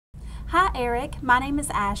Hi Eric, my name is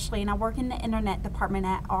Ashley and I work in the Internet department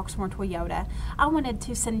at Oxmoor Toyota. I wanted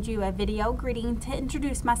to send you a video greeting to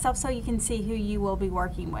introduce myself so you can see who you will be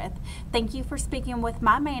working with. Thank you for speaking with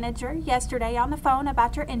my manager yesterday on the phone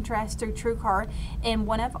about your interest through TrueCar in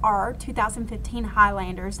one of our 2015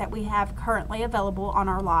 Highlanders that we have currently available on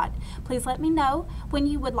our lot. Please let me know when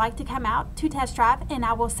you would like to come out to test drive and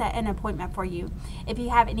I will set an appointment for you. If you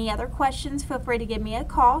have any other questions, feel free to give me a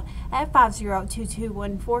call at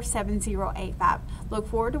 502-214-7085. Look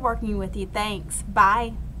forward to working with you. Thanks.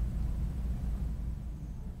 Bye.